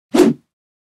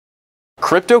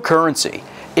Cryptocurrency.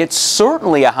 It's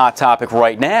certainly a hot topic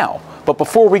right now. But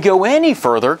before we go any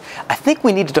further, I think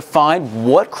we need to define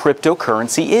what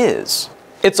cryptocurrency is.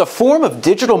 It's a form of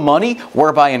digital money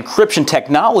whereby encryption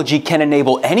technology can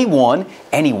enable anyone,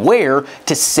 anywhere,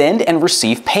 to send and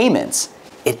receive payments.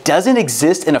 It doesn't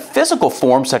exist in a physical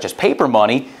form such as paper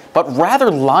money, but rather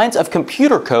lines of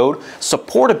computer code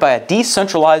supported by a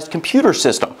decentralized computer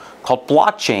system called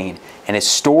blockchain and is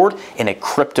stored in a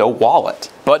crypto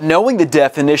wallet. But knowing the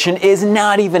definition is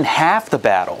not even half the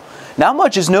battle. Not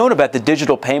much is known about the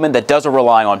digital payment that doesn't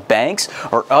rely on banks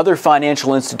or other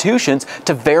financial institutions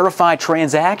to verify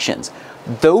transactions.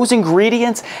 Those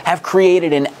ingredients have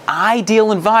created an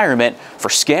ideal environment for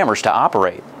scammers to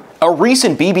operate. A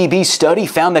recent BBB study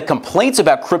found that complaints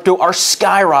about crypto are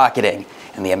skyrocketing,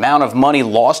 and the amount of money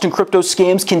lost in crypto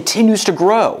scams continues to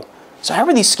grow. So how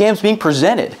are these scams being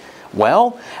presented?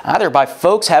 Well, either by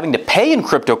folks having to pay in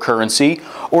cryptocurrency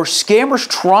or scammers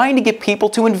trying to get people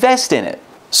to invest in it.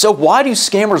 So why do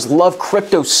scammers love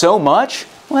crypto so much?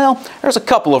 Well, there's a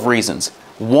couple of reasons.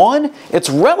 One, it's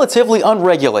relatively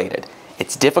unregulated.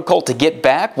 It's difficult to get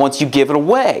back once you give it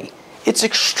away. It's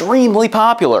extremely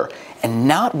popular and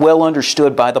not well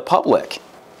understood by the public.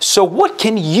 So what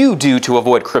can you do to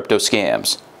avoid crypto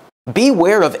scams?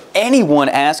 Beware of anyone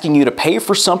asking you to pay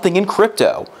for something in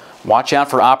crypto. Watch out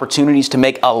for opportunities to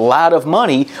make a lot of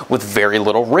money with very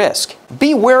little risk.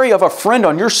 Be wary of a friend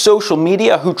on your social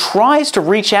media who tries to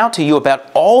reach out to you about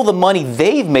all the money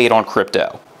they've made on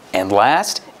crypto. And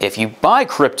last, if you buy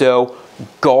crypto,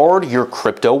 guard your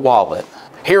crypto wallet.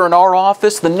 Here in our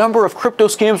office, the number of crypto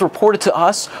scams reported to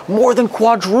us more than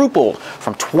quadrupled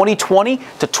from 2020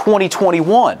 to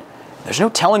 2021. There's no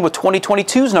telling what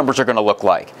 2022's numbers are going to look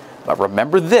like. But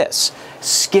remember this,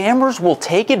 scammers will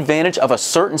take advantage of a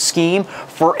certain scheme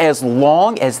for as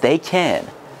long as they can.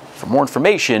 For more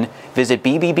information, visit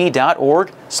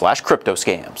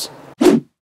bbb.org/cryptoscams.